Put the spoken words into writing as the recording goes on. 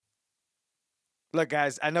Look,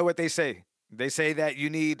 guys, I know what they say. They say that you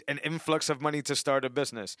need an influx of money to start a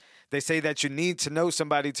business. They say that you need to know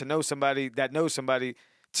somebody that knows somebody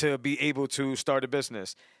to be able to start a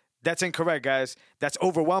business. That's incorrect, guys. That's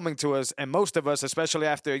overwhelming to us. And most of us, especially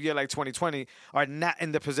after a year like 2020, are not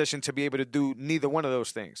in the position to be able to do neither one of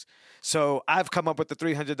those things. So I've come up with the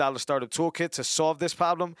 $300 startup toolkit to solve this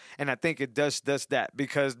problem. And I think it does that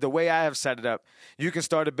because the way I have set it up, you can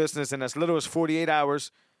start a business in as little as 48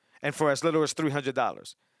 hours and for as little as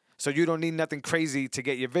 $300. So you don't need nothing crazy to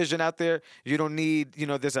get your vision out there. You don't need,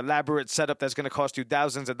 this elaborate setup that's going to cost you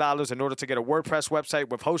thousands of dollars in order to get a WordPress website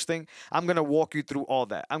with hosting. I'm going to walk you through all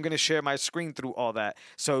that. I'm going to share my screen through all that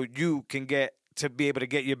so you can get to be able to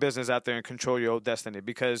get your business out there and control your own destiny.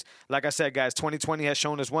 Because, like I said, guys, 2020 has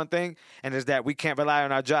shown us one thing, and is that we can't rely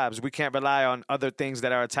on our jobs. We can't rely on other things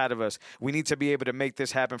that are outside of us. We need to be able to make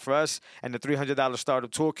this happen for us, and the $300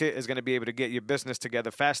 startup toolkit is going to be able to get your business together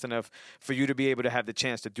fast enough for you to be able to have the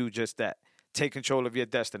chance to do just that. Take control of your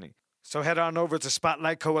destiny. So head on over to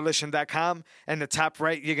spotlightcoalition.com. And in the top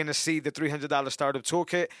right, you're going to see the $300 startup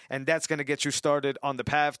toolkit. And that's going to get you started on the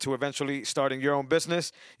path to eventually starting your own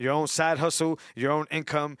business, your own side hustle, your own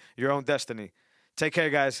income, your own destiny. Take care,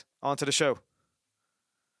 guys. On to the show.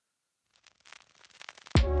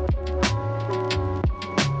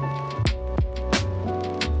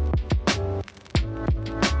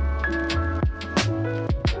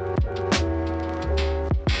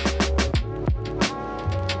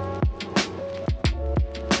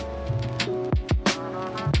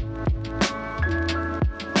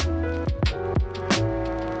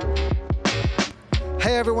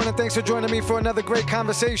 Hey everyone, and thanks for joining me for another great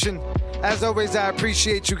conversation. As always, I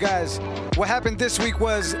appreciate you guys. What happened this week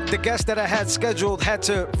was the guest that I had scheduled had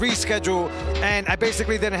to reschedule, and I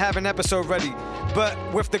basically didn't have an episode ready. But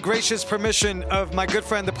with the gracious permission of my good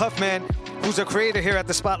friend, the Puffman, who's a creator here at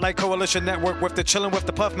the Spotlight Coalition Network with the Chillin with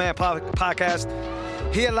the Puffman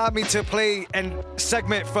podcast, he allowed me to play a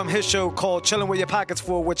segment from his show called Chillin' With Your Pockets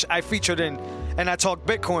Full, which I featured in, and I talked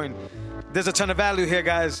Bitcoin. There's a ton of value here,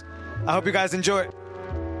 guys. I hope you guys enjoy it.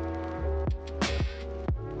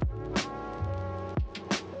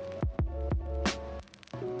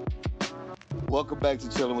 Welcome back to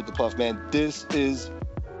Chillin' with the Puffman. This is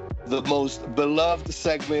the most beloved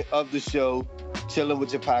segment of the show, Chillin'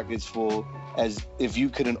 with Your Pockets Full. As if you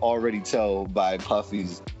couldn't already tell by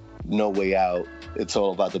Puffy's No Way Out, it's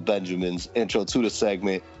all about the Benjamins. Intro to the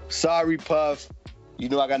segment. Sorry, Puff. You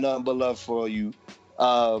know I got nothing but love for you.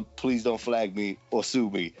 Please don't flag me or sue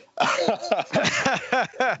me.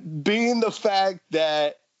 Being the fact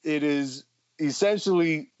that it is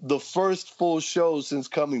essentially the first full show since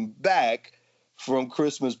coming back from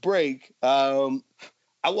Christmas break, I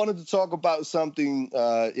wanted to talk about something,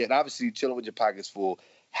 and obviously Chilling with Your Pockets Full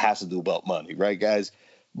has to do about money, right, guys?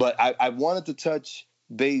 But I wanted to touch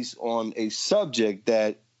base on a subject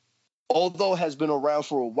that, although has been around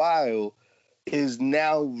for a while, is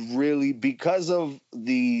now really, because of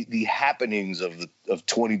the happenings of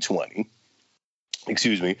 2020,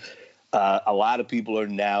 a lot of people are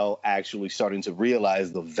now actually starting to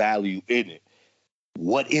realize the value in it.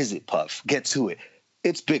 What is it, Puff? Get to it.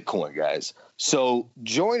 It's Bitcoin, guys. So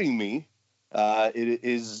joining me, it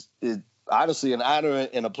is honestly an honor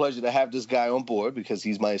and a pleasure to have this guy on board because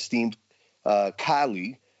he's my esteemed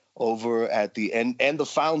colleague over at and the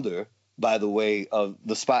founder, by the way, of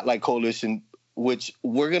the Spotlight Coalition, which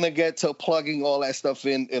we're going to get to plugging all that stuff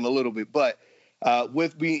in a little bit. But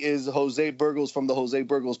with me is Jose Burgos from the Jose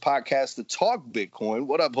Burgos podcast to talk Bitcoin.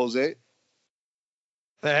 What up, Jose?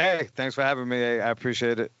 Hey, thanks for having me. I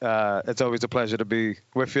appreciate it. It's always a pleasure to be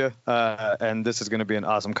with you. And this is going to be an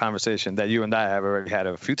awesome conversation that you and I have already had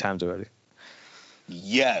a few times already.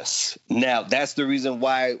 Yes. Now, that's the reason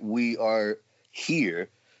why we are here.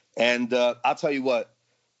 And I'll tell you what,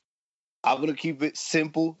 I'm going to keep it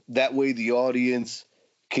simple. That way the audience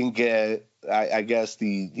can get, I guess,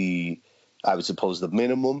 I would suppose the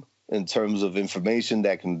minimum in terms of information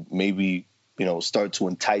that can maybe, start to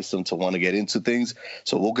entice them to want to get into things.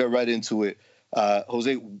 So we'll get right into it.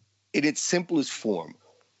 Jose, in its simplest form,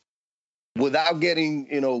 without getting,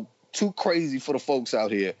 too crazy for the folks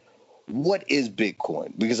out here, what is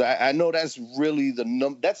Bitcoin? Because I know that's really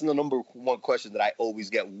that's the number one question that I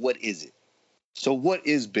always get. What is it? So what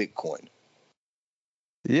is Bitcoin?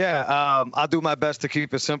 Yeah, I'll do my best to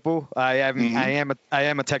keep it simple. I am a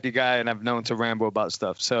techie guy, and I've known to ramble about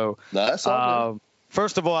stuff. So that's all good.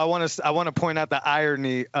 First of all, I want to point out the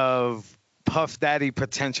irony of Puff Daddy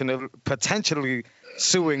potentially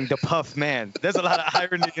suing the Puff Man. There's a lot of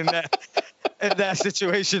irony in that. in that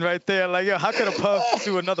situation right there. Like, yo, how could a puff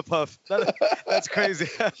do another puff? That's crazy.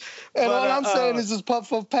 And all I'm saying is just puff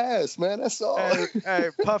puff pass, man. That's all. Hey,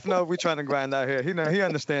 Puff, no, we trying to grind out here. He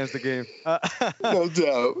understands the game. No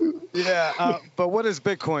doubt. Yeah, but what is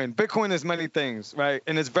Bitcoin? Bitcoin is many things, right?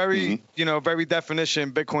 And it's very, very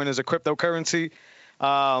definition. Bitcoin is a cryptocurrency.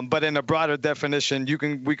 But in a broader definition,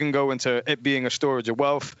 we can go into it being a storage of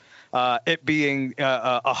wealth, it being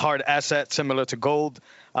a hard asset similar to gold.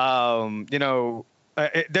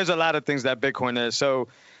 There's a lot of things that Bitcoin is. So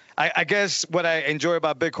I guess what I enjoy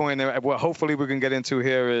about Bitcoin, and what hopefully we can get into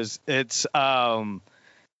here, is a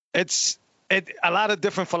lot of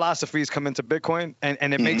different philosophies come into Bitcoin,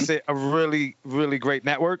 and it makes it a really, really great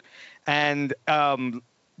network. And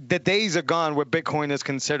the days are gone where Bitcoin is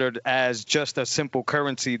considered as just a simple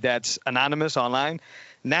currency that's anonymous online.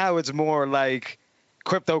 Now it's more like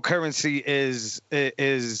cryptocurrency is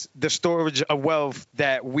the storage of wealth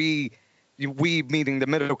that we meaning the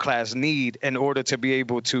middle class need in order to be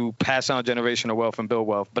able to pass on generational wealth and build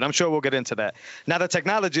wealth. But I'm sure we'll get into that. Now, the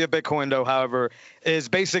technology of Bitcoin, though, however, is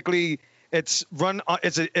basically it's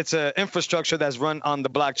a infrastructure that's run on the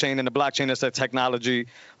blockchain, and the blockchain is a technology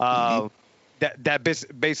that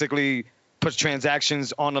basically puts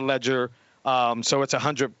transactions on a ledger. So it's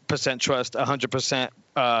 100% trust, 100%.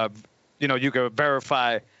 You can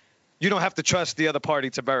verify. You don't have to trust the other party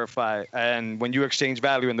to verify. And when you exchange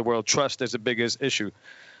value in the world, trust is the biggest issue.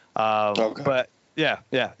 Okay. But yeah.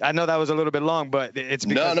 I know that was a little bit long, but it's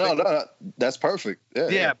because no. That's perfect.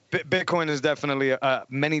 Yeah. Bitcoin is definitely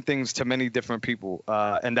many things to many different people,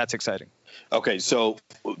 and that's exciting. Okay, so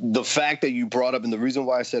the fact that you brought up, and the reason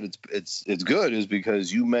why I said it's good is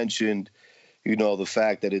because you mentioned, the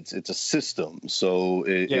fact that it's a system. So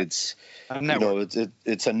it's a network.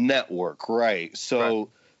 It's a network, right? So. Right.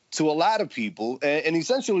 To a lot of people, and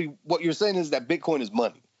essentially what you're saying is that Bitcoin is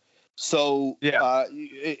money. So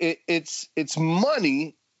it's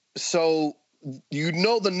money. So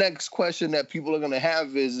the next question that people are going to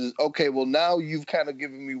have is, okay, well, now you've kind of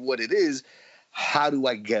given me what it is. How do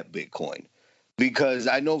I get Bitcoin? Because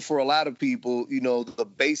I know for a lot of people, the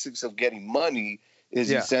basics of getting money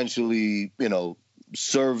is essentially,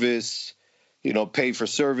 service, pay for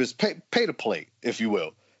service, pay to play, if you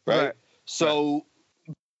will. Right. So.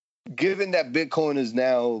 Given that Bitcoin is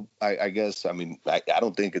now, I guess, I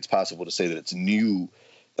don't think it's possible to say that it's new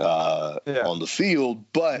on the field,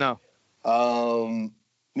 but no. I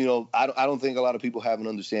don't think a lot of people have an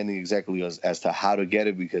understanding exactly as to how to get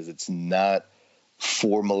it, because it's not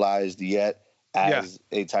formalized yet as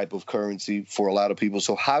a type of currency for a lot of people.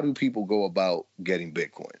 So how do people go about getting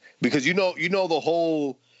Bitcoin? Because the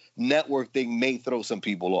whole network thing may throw some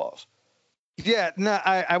people off. Yeah, no,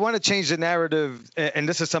 I want to change the narrative, and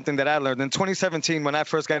this is something that I learned. In 2017, when I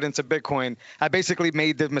first got into Bitcoin, I basically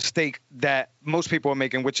made the mistake that most people are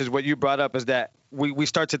making, which is what you brought up, is that we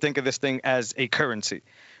start to think of this thing as a currency,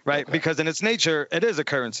 right? Okay. Because in its nature, it is a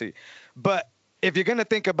currency. But if you're going to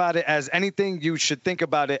think about it as anything, you should think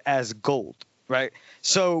about it as gold, right?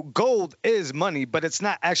 So gold is money, but it's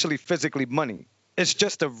not actually physically money. It's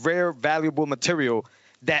just a rare, valuable material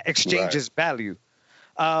that exchanges value.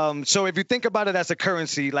 So if you think about it as a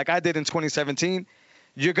currency, like I did in 2017,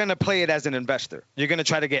 you're going to play it as an investor. You're going to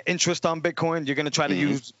try to get interest on Bitcoin. You're going to try to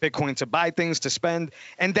use Bitcoin to buy things, to spend.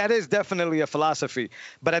 And that is definitely a philosophy.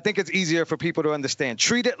 But I think it's easier for people to understand.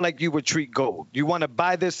 Treat it like you would treat gold. You want to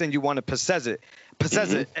buy this and you want to possess it.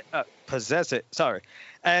 Sorry.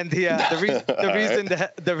 And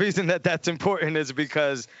the reason that that's important is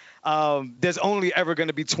because there's only ever going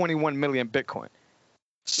to be 21 million Bitcoin.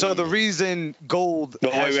 So the reason gold.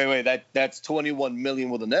 No, wait. That's 21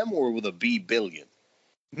 million with an M or with a B billion?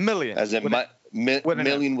 Million. As in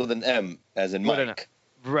million with an M, as in Mike.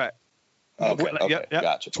 Right. Okay,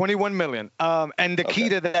 gotcha. 21 million. And the key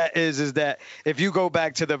to that is that if you go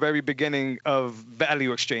back to the very beginning of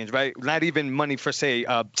value exchange, right? Not even money for, say,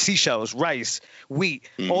 seashells, rice, wheat,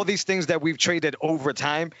 all these things that we've traded over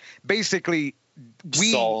time, basically.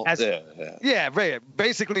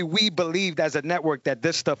 Basically, we believed as a network that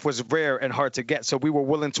this stuff was rare and hard to get, so we were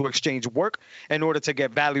willing to exchange work in order to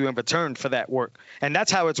get value in return for that work, and that's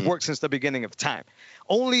how it's worked since the beginning of time.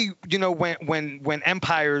 Only, when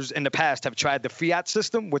empires in the past have tried the fiat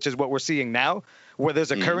system, which is what we're seeing now, where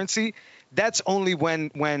there's a currency, that's only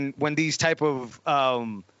when these type of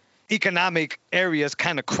economic areas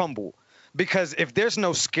kind of crumble, because if there's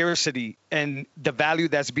no scarcity in the value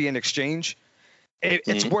that's being exchanged.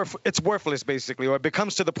 It's worthless, basically, or it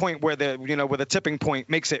becomes to the point where the tipping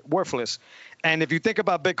point makes it worthless. And if you think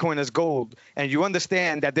about Bitcoin as gold, and you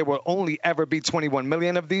understand that there will only ever be 21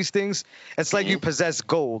 million of these things, it's like you possess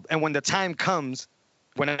gold. And when the time comes,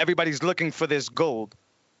 when everybody's looking for this gold,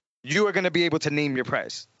 you are going to be able to name your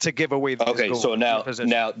price to give away this Okay, gold. so now position.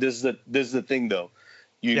 now this is the thing though.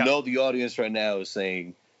 You know the audience right now is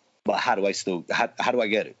saying, but how do I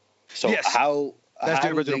get it? So Yes. how That's the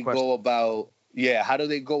do original they question. go about how do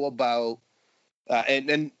they go about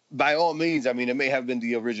and by all means, I mean it may have been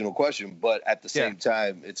the original question, but at the same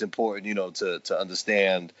time it's important, to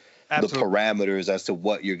understand Absolutely. the parameters as to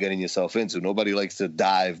what you're getting yourself into. Nobody likes to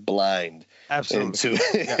dive blind into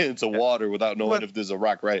water without knowing if there's a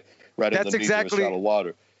rock right underneath or shallow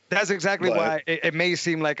water. That's exactly why it may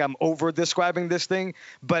seem like I'm over describing this thing.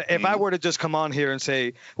 But if I were to just come on here and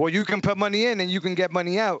say, well, you can put money in and you can get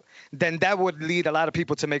money out, then that would lead a lot of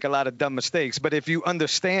people to make a lot of dumb mistakes. But if you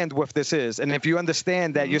understand what this is, and if you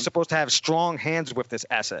understand that you're supposed to have strong hands with this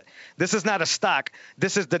asset, this is not a stock.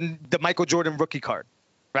 This is the Michael Jordan rookie card,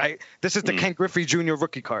 right? This is the Ken Griffey Jr.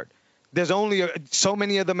 rookie card. There's only so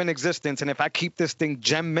many of them in existence. And if I keep this thing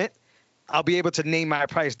gem mint, I'll be able to name my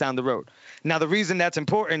price down the road. Now, the reason that's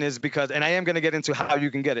important is because, and I am going to get into how you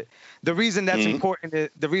can get it. The reason that's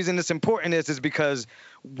important, the reason it's important is because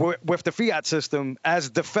with the fiat system,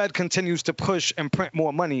 as the Fed continues to push and print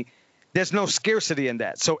more money, there's no scarcity in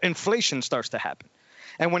that. So inflation starts to happen.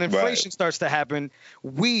 And when inflation starts to happen,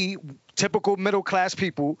 we, typical middle-class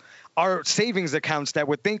people, our savings accounts that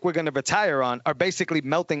we think we're going to retire on are basically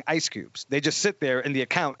melting ice cubes. They just sit there in the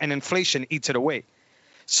account, and inflation eats it away.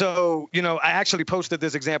 So, I actually posted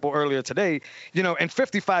this example earlier today. In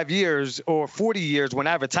 55 years or 40 years when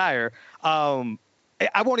I retire, I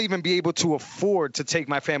won't even be able to afford to take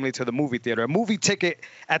my family to the movie theater. A movie ticket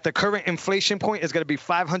at the current inflation point is going to be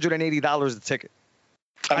 $580 a ticket.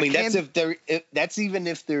 I mean, that's even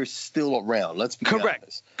if they're still around. Let's be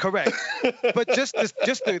honest. Correct. But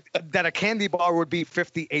that a candy bar would be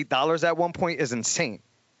 $58 at one point is insane.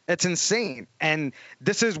 It's insane. And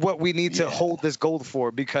this is what we need to hold this gold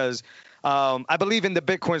for, because I believe in the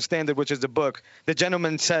Bitcoin Standard, which is the book. The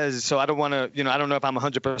gentleman says, so I don't want to, I don't know if I'm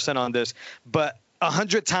 100% on this, but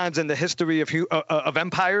 100 times in the history of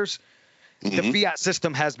empires, the fiat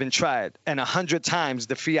system has been tried. And 100 times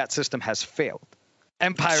the fiat system has failed.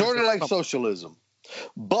 Empires sort of like socialism.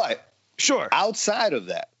 But outside of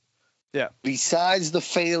that, besides the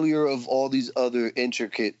failure of all these other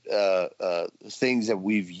intricate things that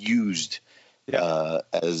we've used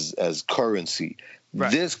as currency,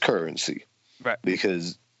 this currency,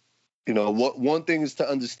 because one thing is to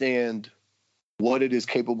understand what it is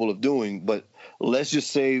capable of doing, but let's just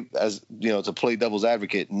say, as to play devil's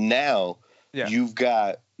advocate, now you've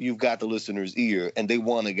got the listener's ear and they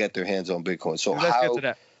want to get their hands on Bitcoin. So let's get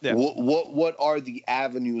to that. What are the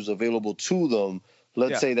avenues available to them?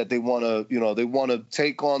 Let's say that they want to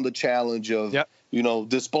take on the challenge of,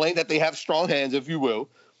 displaying that they have strong hands, if you will,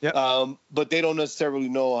 but they don't necessarily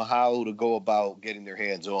know how to go about getting their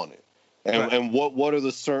hands on it. And what are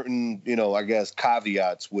the certain, I guess,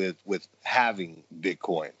 caveats with having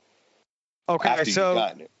Bitcoin? Okay, after you've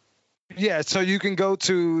gotten it? Yeah, so you can go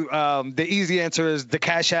to the easy answer is the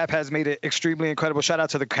Cash App has made it extremely incredible. Shout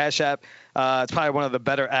out to the Cash App. It's probably one of the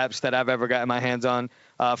better apps that I've ever gotten my hands on,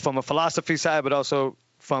 from a philosophy side, but also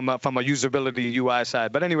from a usability UI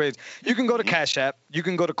side. But anyways, you can go to Cash App. You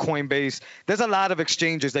can go to Coinbase. There's a lot of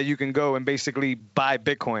exchanges that you can go and basically buy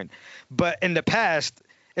Bitcoin. But in the past,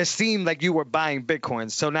 it seemed like you were buying Bitcoin.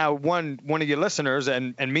 So now one of your listeners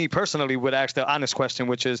and me personally would ask the honest question,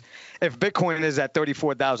 which is, if Bitcoin is at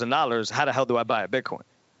 $34,000, how the hell do I buy a Bitcoin?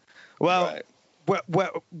 Well, what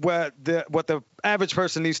the average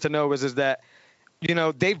person needs to know is that,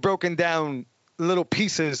 they've broken down little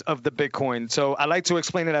pieces of the Bitcoin. So I like to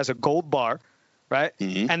explain it as a gold bar, right?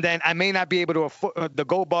 And then I may not be able to afford, the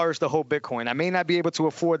gold bar is the whole Bitcoin. I may not be able to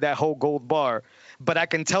afford that whole gold bar, but I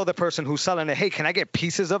can tell the person who's selling it, hey, can I get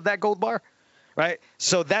pieces of that gold bar? Right?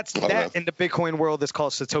 So that in the Bitcoin world is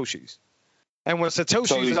called Satoshis. And what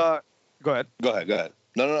Satoshis are, go ahead.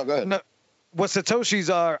 No, go ahead. No, what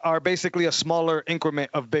Satoshis are basically a smaller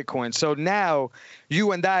increment of Bitcoin. So now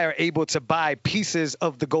you and I are able to buy pieces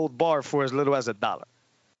of the gold bar for as little as $1.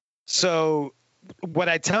 So what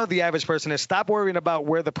I tell the average person is, stop worrying about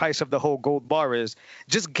where the price of the whole gold bar is.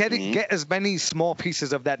 Just get as many small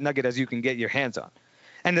pieces of that nugget as you can get your hands on.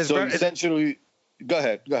 And essentially, go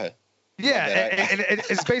ahead. Yeah, and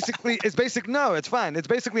it's basically no, it's fine. It's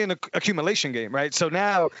basically an accumulation game, right? So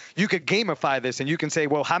now you could gamify this and you can say,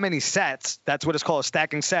 well, how many sats? That's what it's called,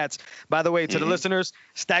 stacking sats. By the way, to the listeners,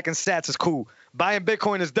 stacking sats is cool. Buying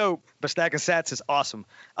Bitcoin is dope, but stacking sats is awesome.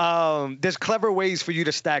 There's clever ways for you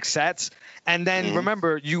to stack sats. And then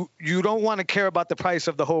remember, you don't want to care about the price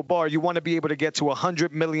of the whole bar. You want to be able to get to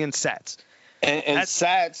 100 million sats. And That's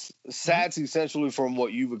Sats essentially, from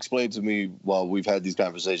what you've explained to me while we've had these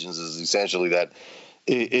conversations, is essentially that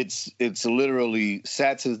it's literally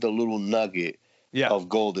Sats is the little nugget yeah, of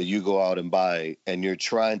gold that you go out and buy, and you're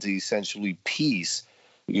trying to essentially piece,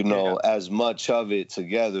 as much of it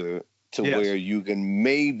together to yes, where you can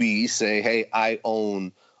maybe say, hey, I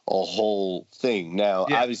own a whole thing. Now,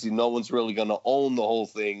 yeah, obviously, no one's really going to own the whole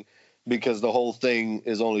thing because the whole thing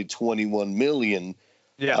is only 21 million,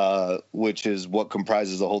 yeah, which is what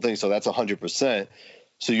comprises the whole thing. So that's 100%.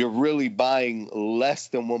 So you're really buying less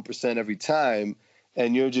than 1% every time,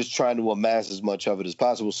 and you're just trying to amass as much of it as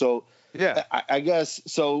possible. So yeah. I guess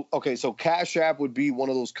so. Okay, so Cash App would be one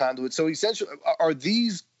of those conduits. So essentially, are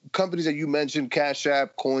these companies that you mentioned, Cash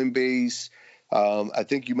App, Coinbase? I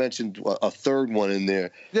think you mentioned a third one in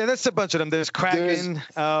there. Yeah, that's a bunch of them. There's Kraken.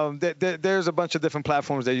 There's a bunch of different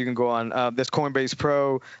platforms that you can go on. There's Coinbase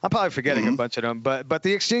Pro. I'm probably forgetting a bunch of them, but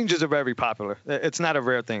the exchanges are very popular. It's not a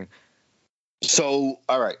rare thing. So,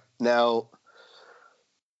 all right, now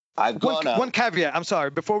I've gone out. One caveat. I'm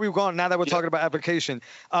sorry. Before we go on, now that we're talking about application,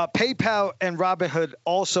 PayPal and Robinhood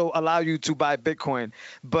also allow you to buy Bitcoin,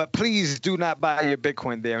 but please do not buy your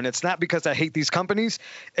Bitcoin there. And it's not because I hate these companies.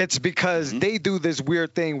 It's because they do this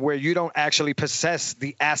weird thing where you don't actually possess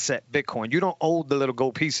the asset Bitcoin. You don't own the little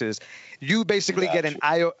gold pieces. You basically get an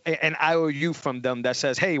IOU from them that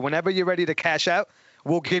says, hey, whenever you're ready to cash out,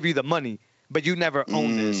 we'll give you the money. But you never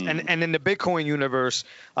own this. And in the Bitcoin universe,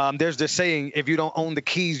 there's this saying, if you don't own the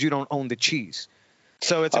keys, you don't own the cheese.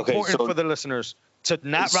 So it's important for the listeners to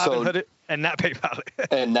not Robinhood it and not PayPal it.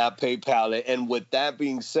 And not PayPal it. And with that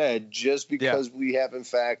being said, just because we have in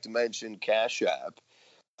fact mentioned Cash App,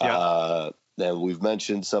 and we've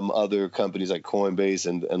mentioned some other companies like Coinbase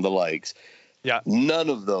and the likes, none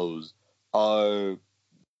of those are...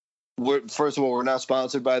 first of all, we're not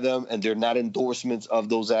sponsored by them, and they're not endorsements of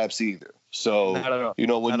those apps either. So,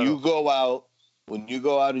 when you go out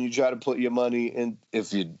and you try to put your money in,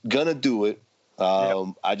 if you're gonna do it,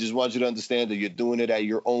 I just want you to understand that you're doing it at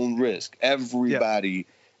your own risk. Everybody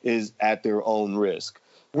is at their own risk.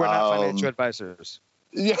 We're not financial advisors.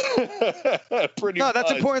 Yeah, pretty much. No,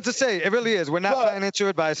 that's important to say. It really is. We're not financial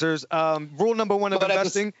advisors. Rule number one of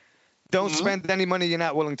investing: don't spend any money you're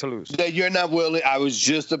not willing to lose. That you're not willing. I was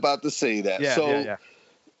just about to say that.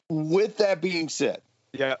 With that being said,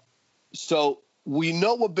 so we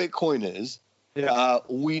know what Bitcoin is.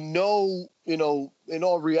 We know, in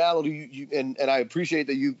all reality, and I appreciate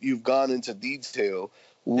that you've gone into detail.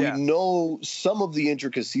 We know some of the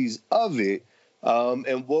intricacies of it,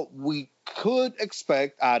 and what we could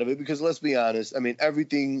expect out of it. Because let's be honest, I mean,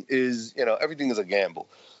 everything is a gamble.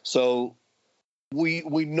 So we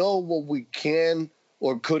know what we can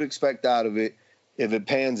or could expect out of it if it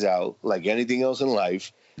pans out, like anything else in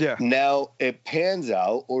life. Now it pans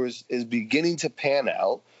out, or is beginning to pan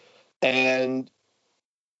out, and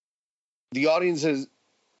the audience has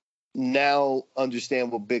now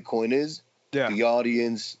understand what Bitcoin is. The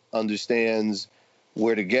audience understands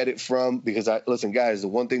where to get it from. Because listen, guys, the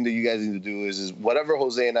one thing that you guys need to do is whatever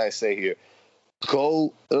Jose and I say here,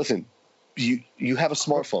 go listen. You have a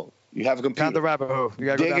smartphone. You have a computer. Down the rabbit hole. You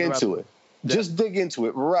gotta dig go down into it. Just dig into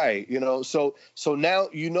it, right? So now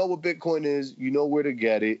you know what Bitcoin is, you know where to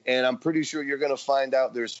get it, and I'm pretty sure you're going to find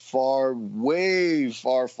out there's way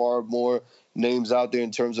far more names out there in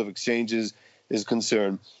terms of exchanges is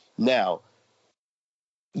concerned. Now,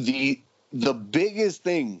 the biggest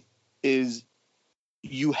thing is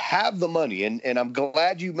you have the money, and I'm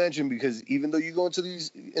glad you mentioned, because even though you go into these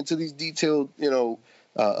detailed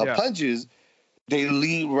punches, they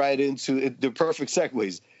lead right into it, the perfect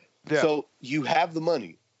segues. So you have the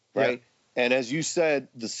money, right? And as you said,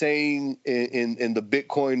 the saying in the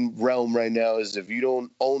Bitcoin realm right now is, if you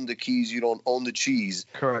don't own the keys, you don't own the cheese.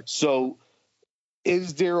 Correct. So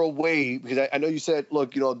is there a way, because I know you said,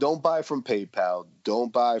 look, don't buy from PayPal,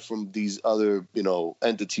 don't buy from these other,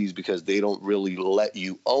 entities, because they don't really let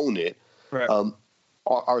you own it. Right.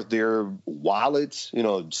 Are there wallets,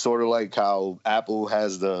 sort of like how Apple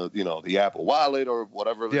has the Apple Wallet or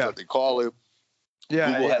whatever that they call it?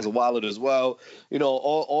 Google has a wallet as well.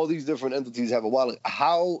 All these different entities have a wallet.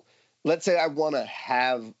 Let's say I want to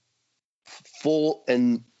have full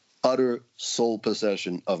and utter sole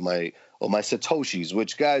possession of my Satoshis,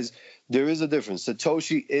 which, guys, there is a difference.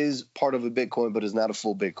 Satoshi is part of a Bitcoin, but is not a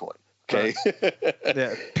full Bitcoin. Okay.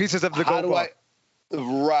 Right. Pieces of the gold bar.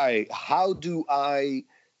 Right. How do I,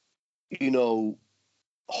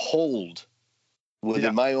 hold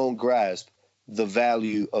within my own grasp the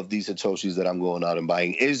value of these Satoshis that I'm going out and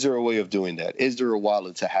buying? Is there a way of doing that? Is there a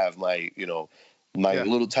wallet to have my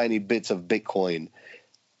little tiny bits of Bitcoin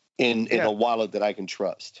in a wallet that I can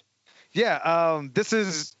trust? Yeah, this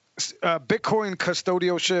is Bitcoin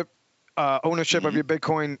custodialship, ownership of Mhm. your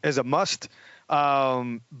Bitcoin is a must.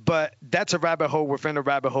 But that's a rabbit hole within a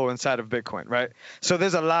rabbit hole inside of Bitcoin, right? So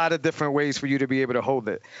there's a lot of different ways for you to be able to hold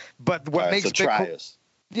it. But All what right, so makes try Bitcoin, us.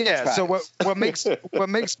 yeah. Try So what us. what makes what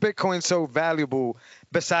makes Bitcoin so valuable,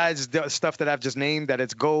 besides the stuff that I've just named, that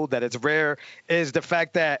it's gold, that it's rare, is the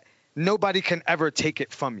fact that nobody can ever take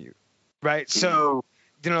it from you, right? Mm. So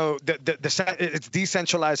it's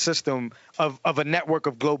decentralized system of a network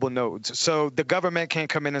of global nodes. So the government can't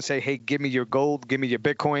come in and say, "Hey, give me your gold, give me your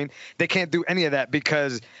Bitcoin." They can't do any of that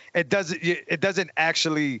because it doesn't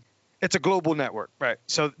actually. It's a global network, right?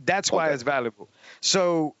 So that's why Okay. it's valuable.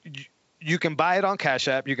 So you can buy it on Cash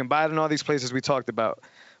App, you can buy it in all these places we talked about.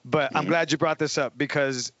 But I'm Mhm. glad you brought this up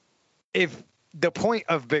because if the point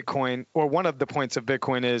of Bitcoin, or one of the points of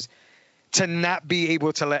Bitcoin, is to not be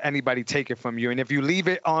able to let anybody take it from you. And if you leave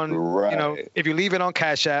it on, Right. if you leave it on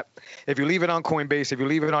Cash App, if you leave it on Coinbase, if you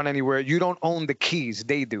leave it on anywhere, you don't own the keys.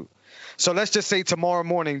 They do. So let's just say tomorrow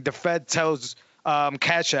morning the Fed tells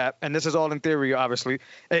Cash App, and this is all in theory, obviously,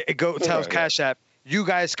 tells Right. Right. Cash App, you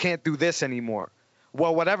guys can't do this anymore.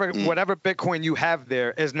 Well, whatever Mm. whatever Bitcoin you have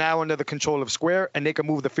there is now under the control of Square, and they can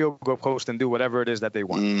move the field goal post and do whatever it is that they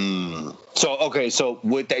want. Mm. So okay, so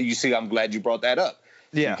with that, you see, I'm glad you brought that up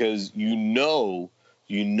Yeah. because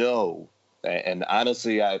and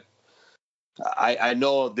honestly, I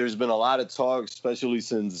know there's been a lot of talk, especially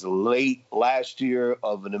since late last year,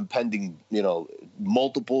 of an impending,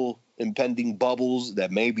 multiple impending bubbles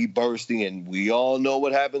that may be bursting, and we all know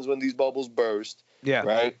what happens when these bubbles burst, Yeah.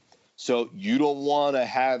 right? So you don't want to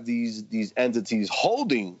have these entities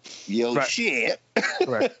holding your Right. shit.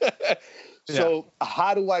 Right. Yeah. So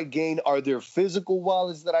how do I gain? Are there physical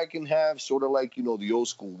wallets that I can have, sort of like the old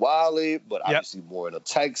school wallet, but Yep. obviously more in a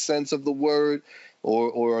tech sense of the word,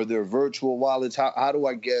 or are there virtual wallets? How do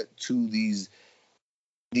I get to these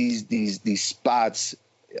spots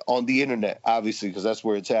on the internet? Obviously, because that's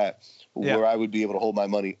where it's at, Yeah. where I would be able to hold my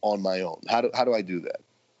money on my own. How do I do that?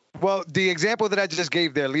 Well, the example that I just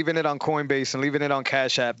gave there, leaving it on Coinbase and leaving it on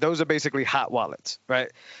Cash App, those are basically hot wallets,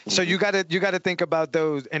 right? So Mhm. you gotta think about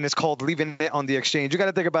those, and it's called leaving it on the exchange. You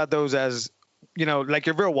gotta think about those as, like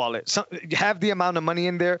your real wallet. You have the amount of money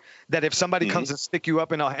in there that if somebody Mhm. comes and stick you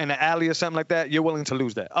up in an alley or something like that, you're willing to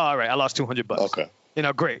lose that. Oh, all right, I lost $200. Okay.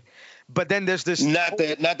 Great. But then there's this. Not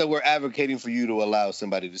that we're advocating for you to allow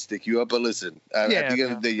somebody to stick you up, but listen, at Yeah, the end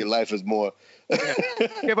man. of the day, your life is more. Yeah.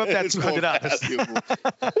 Give up that It's more $200. valuable.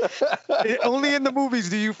 Only in the movies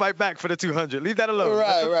do you fight back for the 200. Leave that alone.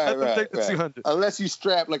 Let them take the 200. Unless you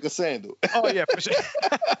strap like a sandal. Oh yeah, for sure.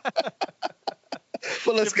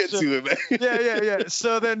 But let's Yeah, get for to it, man. yeah.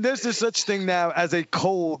 So then there's this such thing now as a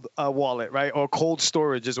cold wallet, right? Or cold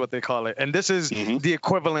storage is what they call it. And this is Mhm. the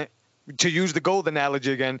equivalent, to use the gold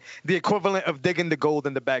analogy again, the equivalent of digging the gold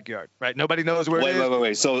in the backyard, right? Nobody knows where it is.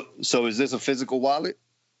 Wait. So is this a physical wallet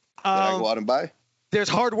that I go out and buy? There's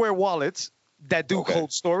hardware wallets that do Okay.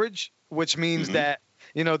 cold storage, which means Mhm. that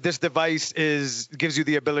this device gives you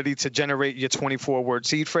the ability to generate your 24-word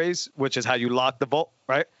seed phrase, which is how you lock the vault,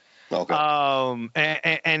 right? Okay.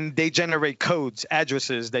 And they generate codes,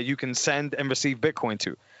 addresses that you can send and receive Bitcoin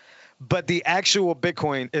to. But the actual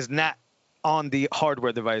Bitcoin is not on the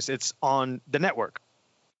hardware device; it's on the network,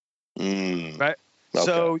 Mm. right? Okay.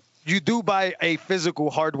 So you do buy a physical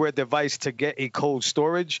hardware device to get a cold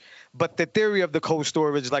storage, but the theory of the cold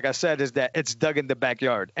storage, like I said, is that it's dug in the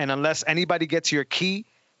backyard, and unless anybody gets your key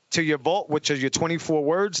to your vault, which is your 24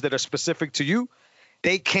 words that are specific to you,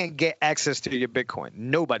 they can't get access to your Bitcoin.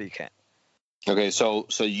 Nobody can. Okay. So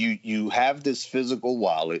you have this physical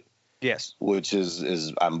wallet, Yes. which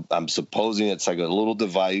is I'm supposing it's like a little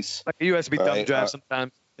device. Like a USB thumb Right. drive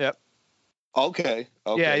sometimes. Yep. Okay.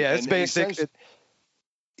 Yeah. It's And basic.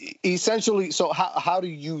 essentially, so how do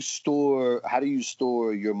you store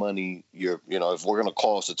your money? If we're gonna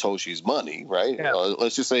call Satoshi's money, right? Yeah.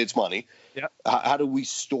 Let's just say it's money. Yeah. How do we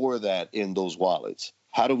store that in those wallets?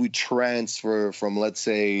 How do we transfer from, let's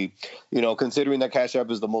say, considering that Cash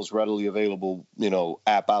App is the most readily available,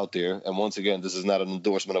 app out there. And once again, this is not an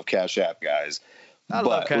endorsement of Cash App, guys. I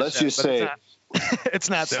love But Cash let's App, just but say, it's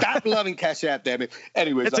not though. stop loving Cash App, damn it.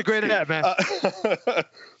 Anyways, It's a great app, man.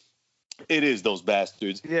 It is those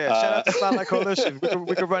bastards. Yeah, shout out to Spotlight Coalition.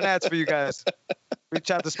 We could run ads for you guys.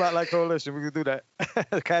 Reach out to Spotlight Coalition. We can do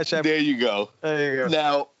that. Cash App. There you go. There you go.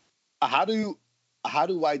 Now, how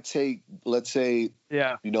do I take, let's say,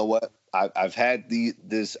 Yeah. you know what? I've had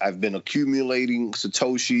this. I've been accumulating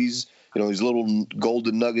Satoshis, these little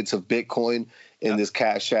golden nuggets of Bitcoin in this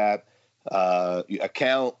Cash App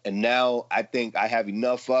account, and now I think I have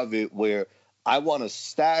enough of it where I want to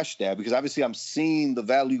stash that because obviously I'm seeing the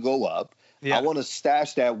value go up. Yeah. I want to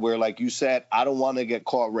stash that where, like you said, I don't want to get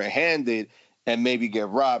caught red-handed and maybe get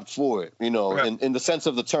robbed for it, Right. in the sense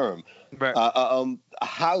of the term. Right.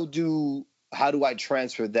 How do I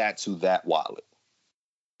transfer that to that wallet?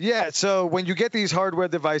 Yeah, so when you get these hardware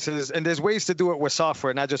devices, and there's ways to do it with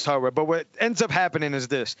software, not just hardware, but what ends up happening is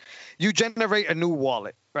this. You generate a new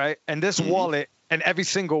wallet, right? And this wallet, and every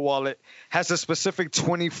single wallet, has a specific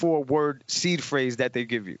 24-word seed phrase that they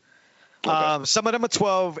give you. Okay. Some of them are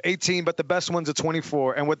 12, 18, but the best ones are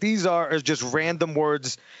 24. And what these are is just random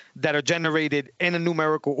words that are generated in a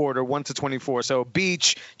numerical order, 1 to 24. So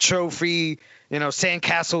beach, trophy,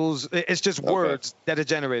 sandcastles. It's just words that are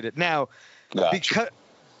generated. Now,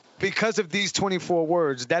 because of these 24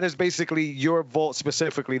 words, that is basically your vault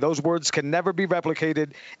specifically. Those words can never be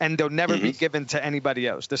replicated, and they'll never be given to anybody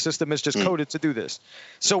else. The system is just coded to do this.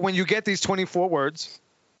 So when you get these 24 words,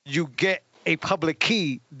 you get a public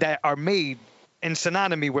key that are made in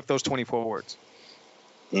synonymy with those 24 words.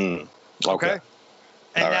 Okay. And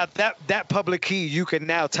All now right. that public key, you can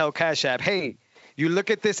now tell Cash App, hey, you look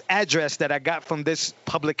at this address that I got from this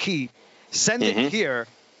public key, send it here,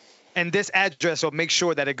 and this address will make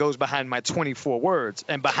sure that it goes behind my 24 words.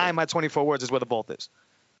 And behind my 24 words is where the vault is.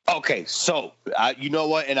 Okay, so you know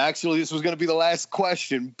what? And actually, this was going to be the last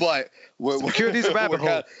question, but Security's a rabbit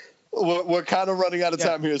hole. We're kind of running out of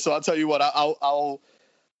time here, so I'll tell you what.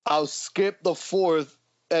 I'll skip the fourth.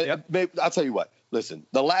 Maybe, I'll tell you what. Listen,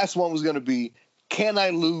 the last one was going to be, can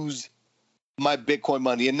I lose my Bitcoin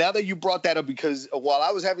money? And now that you brought that up, because while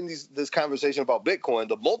I was having this conversation about Bitcoin,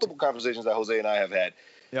 the multiple conversations that Jose and I have had,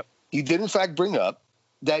 he did in fact bring up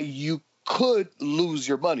that you could lose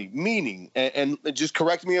your money. Meaning, and just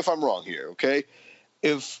correct me if I'm wrong here, okay?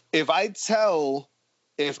 If I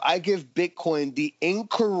give Bitcoin the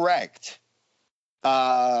incorrect,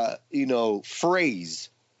 phrase,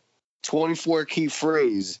 24 key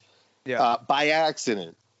phrase, by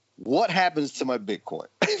accident, what happens to my Bitcoin?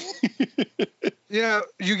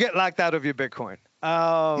 You get locked out of your Bitcoin.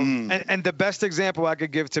 And the best example I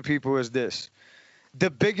could give to people is this. The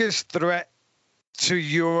biggest threat to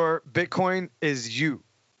your Bitcoin is you.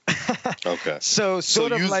 Okay. So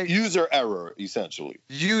like user error, essentially.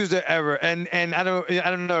 User error, and I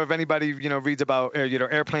don't know if anybody reads about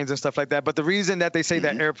airplanes and stuff like that. But the reason that they say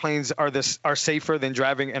that airplanes are safer than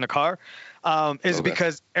driving in a car is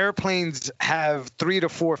because airplanes have 3 to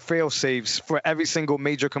 4 fail safes for every single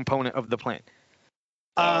major component of the plane.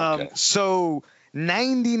 So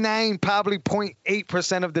 99, probably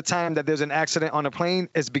 0.8% of the time that there's an accident on a plane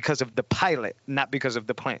is because of the pilot, not because of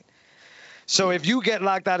the plane. So if you get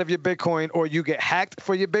locked out of your Bitcoin or you get hacked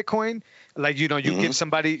for your Bitcoin, like, you give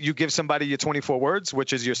somebody your 24 words,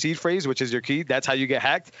 which is your seed phrase, which is your key. That's how you get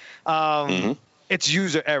hacked. It's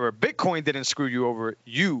user error. Bitcoin didn't screw you over.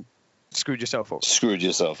 You screwed yourself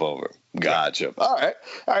over. Gotcha. All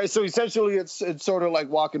right. So essentially it's sort of like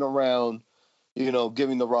walking around,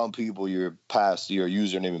 giving the wrong people your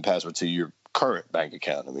username and password to your current bank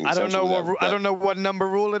account. I don't know what number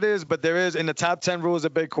rule it is, but there is in the top 10 rules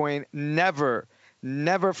of Bitcoin.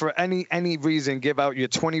 Never for any reason give out your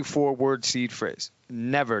 24-word seed phrase.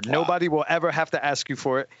 Never. Wow. Nobody will ever have to ask you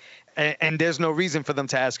for it, and there's no reason for them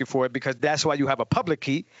to ask you for it because that's why you have a public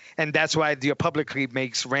key, and that's why your public key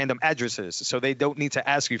makes random addresses, so they don't need to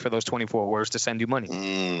ask you for those 24 words to send you money.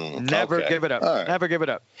 Never give it up. Right. Never give it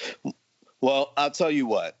up. Well, I'll tell you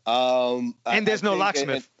what. And there's no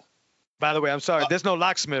locksmith. By the way, I'm sorry. There's no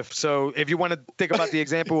locksmith. So if you want to think about the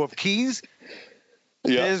example of keys,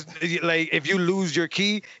 there's like if you lose your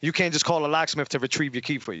key, you can't just call a locksmith to retrieve your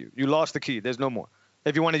key for you. You lost the key. There's no more.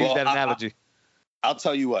 If you want to use that analogy. I'll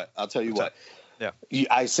tell you what. Yeah.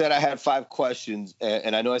 I said I had 5 questions,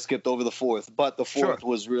 and I know I skipped over the fourth, but the fourth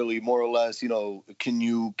was really more or less, can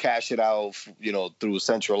you cash it out, through a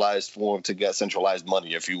centralized form to get centralized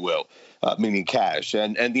money, if you will, meaning cash?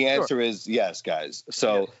 And the answer is yes, guys.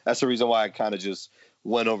 So that's the reason why I kind of just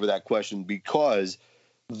went over that question, because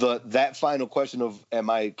that final question of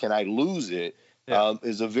can I lose it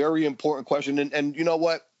is a very important question. And you know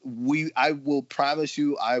what? I will promise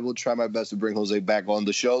you, I will try my best to bring Jose back on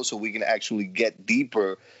the show so we can actually get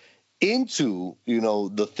deeper into,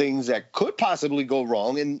 the things that could possibly go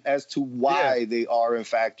wrong and as to why they are, in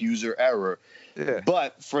fact, user error. Yeah.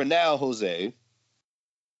 But for now, Jose,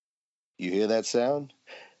 you hear that sound?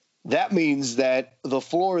 That means that the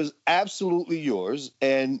floor is absolutely yours,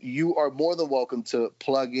 and you are more than welcome to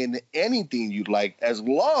plug in anything you'd like, as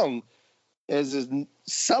long as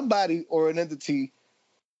somebody or an entity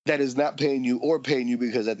that is not paying you or paying you,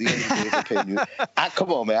 because at the end of the day, they're paying you.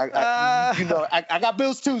 Come on, man. I got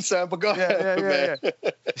bills too, son. But go ahead, man. Yeah.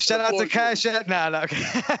 Shout out to Cash App. Nah. Okay.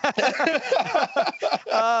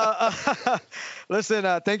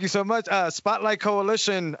 Listen, thank you so much. Spotlight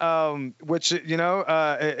Coalition, which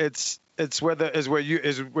it's where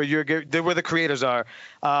the creators are.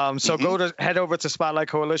 So head over to Spotlight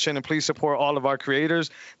Coalition and please support all of our creators.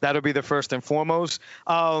 That'll be the first and foremost.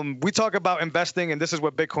 We talk about investing, and this is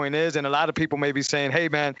what Bitcoin is. And a lot of people may be saying, "Hey,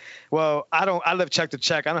 man, well, I live check to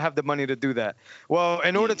check. I don't have the money to do that." Well,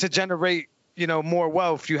 in order to generate more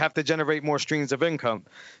wealth, you have to generate more streams of income.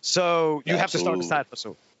 So you have to start a side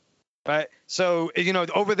hustle. Right. So,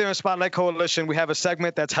 over there in Spotlight Coalition, we have a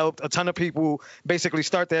segment that's helped a ton of people basically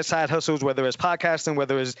start their side hustles, whether it's podcasting,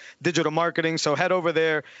 whether it's digital marketing. So head over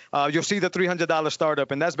there. You'll see the $300 startup.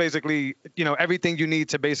 And that's basically, everything you need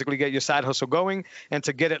to basically get your side hustle going and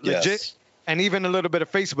to get it legit. And even a little bit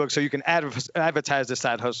of Facebook so you can advertise the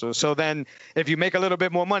side hustle. So then if you make a little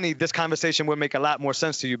bit more money, this conversation will make a lot more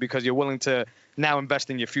sense to you because you're willing to now invest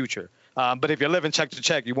in your future. But if you're living check to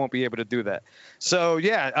check, you won't be able to do that. So,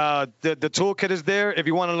 the toolkit is there. If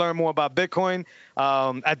you want to learn more about Bitcoin,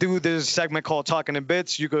 I do this segment called Talking in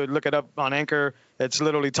Bits. You could look it up on Anchor. It's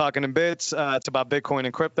literally Talking in Bits. It's about Bitcoin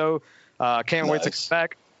and crypto. Can't wait to come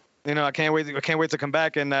back. I can't wait to come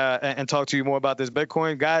back and talk to you more about this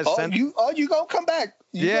Bitcoin, guys. You gonna come back?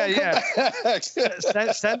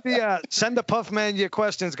 Send the Puff Man your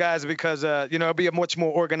questions, guys, because it'll be a much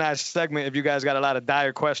more organized segment if you guys got a lot of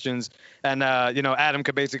dire questions, and Adam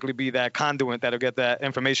could basically be that conduit that'll get that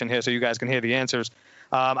information here, so you guys can hear the answers.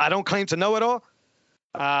 I don't claim to know it all.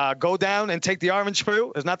 Go down and take the orange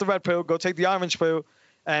pill. It's not the red pill. Go take the orange pill.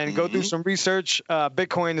 And go do some research.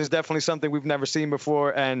 Bitcoin is definitely something we've never seen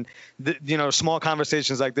before, and small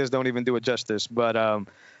conversations like this don't even do it justice. But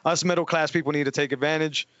us middle class people need to take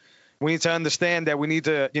advantage. We need to understand that we need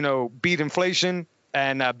to beat inflation,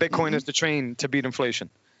 and Bitcoin is the train to beat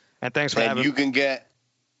inflation. And thanks for having me. You can get,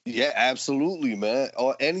 absolutely, man,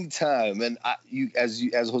 or anytime. And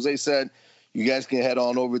as Jose said, you guys can head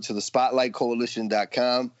on over to the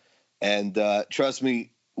spotlightcoalition.com, and trust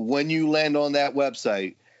me. When you land on that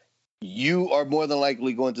website, you are more than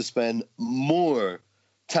likely going to spend more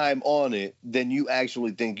time on it than you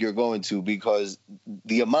actually think you're going to, because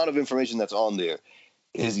the amount of information that's on there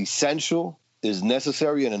is essential, is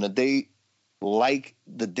necessary, and in a day like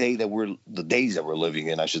the days that we're living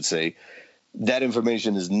in, I should say, that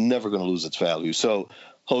information is never going to lose its value. So,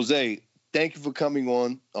 Jose, thank you for coming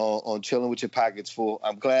on Chilling with Your Pockets Full.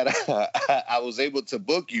 I'm glad I was able to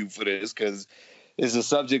book you for this, because it's a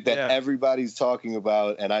subject that everybody's talking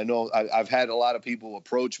about. And I know I've had a lot of people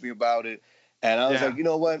approach me about it. And I was like, you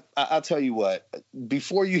know what? I'll tell you what.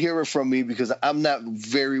 Before you hear it from me, because I'm not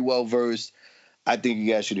very well versed, I think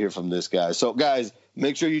you guys should hear from this guy. So, guys,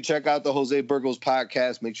 make sure you check out the Jose Burgos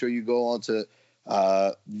podcast. Make sure you go on to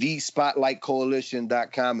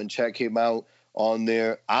thespotlightcoalition.com and check him out on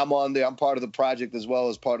there. I'm on there. I'm part of the project as well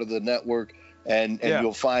as part of the network. And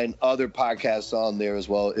you'll find other podcasts on there as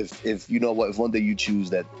well. If you know what, if one day you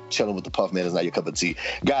choose that Chilling with the Puff Man is not your cup of tea,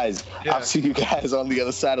 guys, I'll see you guys on the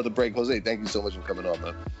other side of the break. Jose, thank you so much for coming on,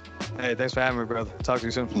 man. Hey, thanks for having me, brother. Talk to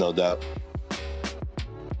you soon. No doubt.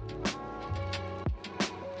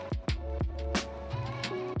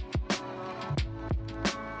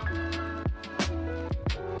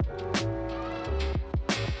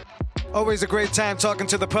 Always a great time talking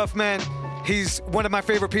to the Puff Man. He's one of my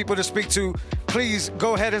favorite people to speak to. Please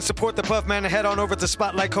go ahead and support the Puff Man and head on over to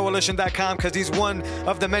spotlightcoalition.com, because he's one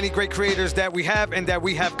of the many great creators that we have and that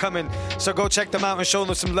we have coming. So go check them out and show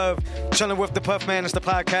them some love. Chilling with the Puff Man is the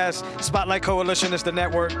podcast. Spotlight Coalition is the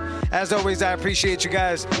network. As always, I appreciate you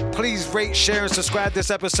guys. Please rate, share, and subscribe this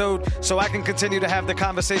episode so I can continue to have the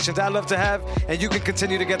conversations I love to have, and you can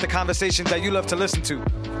continue to get the conversations that you love to listen to.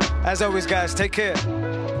 As always, guys, take care.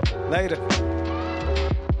 Later.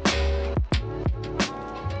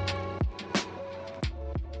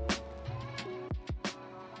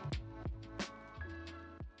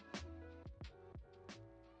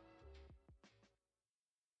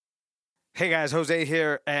 Hey guys, Jose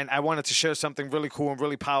here, and I wanted to share something really cool and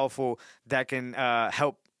really powerful that can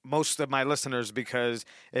help most of my listeners, because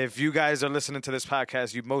if you guys are listening to this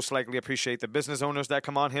podcast, you most likely appreciate the business owners that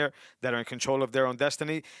come on here that are in control of their own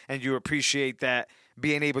destiny, and you appreciate that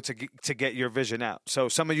being able to get your vision out. So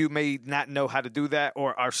some of you may not know how to do that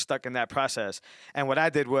or are stuck in that process. And what I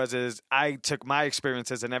did is I took my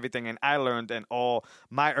experiences and everything, and I learned in all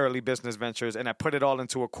my early business ventures, and I put it all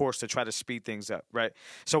into a course to try to speed things up, right?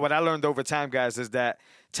 So what I learned over time, guys, is that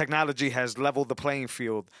technology has leveled the playing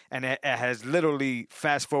field, and it has literally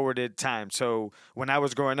fast forwarded time. So when I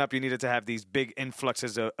was growing up, you needed to have these big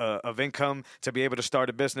influxes of income to be able to start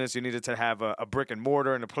a business. You needed to have a brick and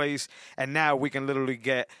mortar in a place, and now we can literally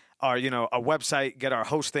get our, a website, get our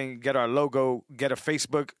hosting, get our logo, get a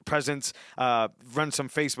Facebook presence, run some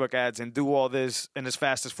Facebook ads, and do all this in as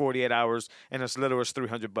fast as 48 hours and as little as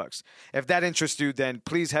 $300. If that interests you, then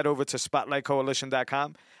please head over to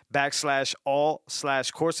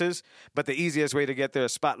spotlightcoalition.com/all/courses. But the easiest way to get there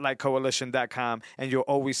is spotlightcoalition.com, and you'll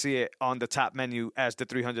always see it on the top menu as the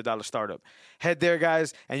 $300 startup. Head there,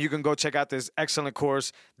 guys, and you can go check out this excellent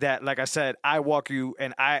course that, like I said, I walk you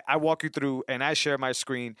through, and I share my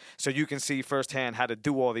screen so you can see firsthand how to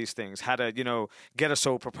do all these things, how to, get a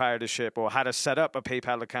sole proprietorship, or how to set up a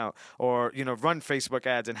PayPal account, or, run Facebook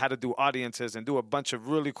ads, and how to do audiences and do a bunch of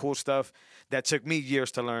really cool stuff that took me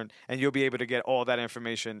years to learn. And you'll be able to get all that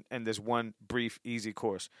information in this one brief, easy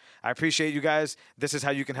course. I appreciate you guys. This is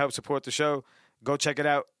how you can help support the show. Go check it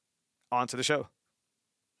out. On to the show.